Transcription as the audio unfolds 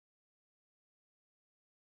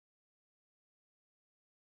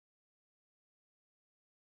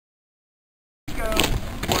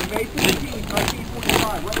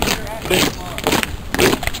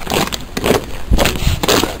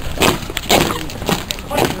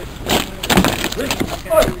Do you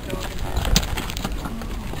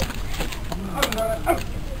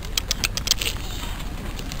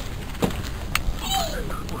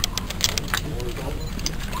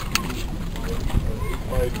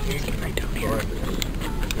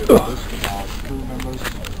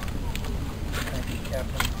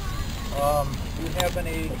have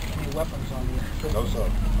any weapons on you? No, sir.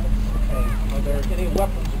 Okay. Are there any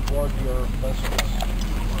weapons aboard your vessels?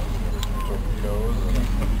 Torpedoes and...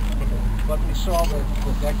 But we saw that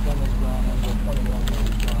the deck gun is gone and the 21 is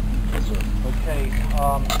gone. Yes, sir. Okay.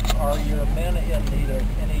 Are your men in need of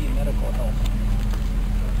any medical help?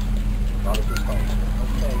 Not at this time, sir.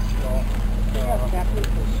 Okay. Well,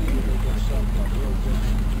 we'll see if they get some real good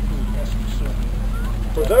food testing soon.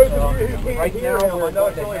 For those of you who can't right hear now, him, I know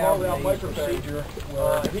it's really hard without microphone.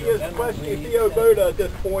 He is questioning Theo Boda at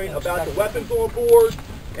this point about the weapons on board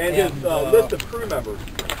and his list of crew members.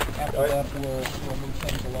 After that, we'll move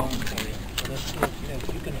things along for you. But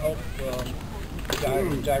if you can help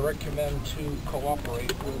direct your men to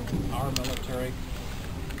cooperate with our military,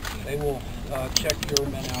 they will check your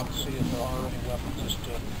men out to see if there are any weapons, just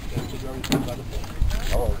to do everything by the book.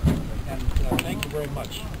 Oh. And thank you very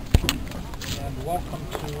much. And welcome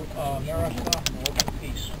to America and welcome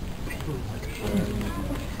peace.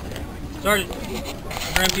 Sergeant,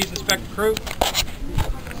 Grand Peace Inspector Crew.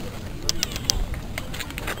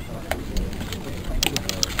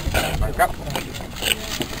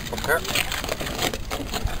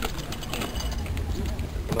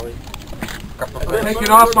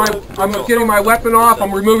 I'm getting my weapon off.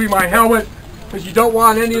 I'm removing my helmet because you don't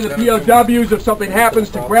want any of the POWs, if something happens,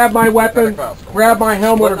 to grab my weapon, grab my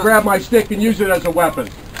helmet, or grab my stick and use it as a weapon.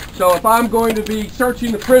 So if I'm going to be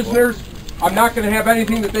searching the prisoners, I'm not going to have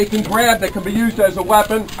anything that they can grab that can be used as a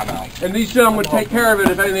weapon. And these gentlemen take care of it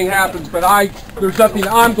if anything happens, but there's nothing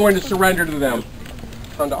I'm going to surrender to them.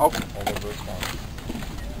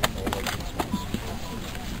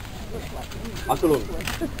 Absolut.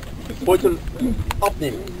 Beutel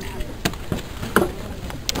abnehmen.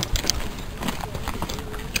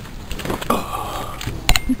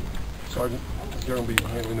 Sergeant, you're going to be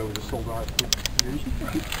handing over the soul drive.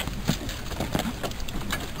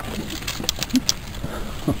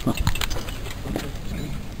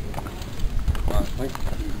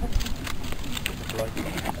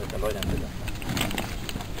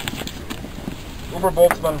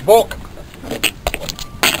 Oberbootsman Volk.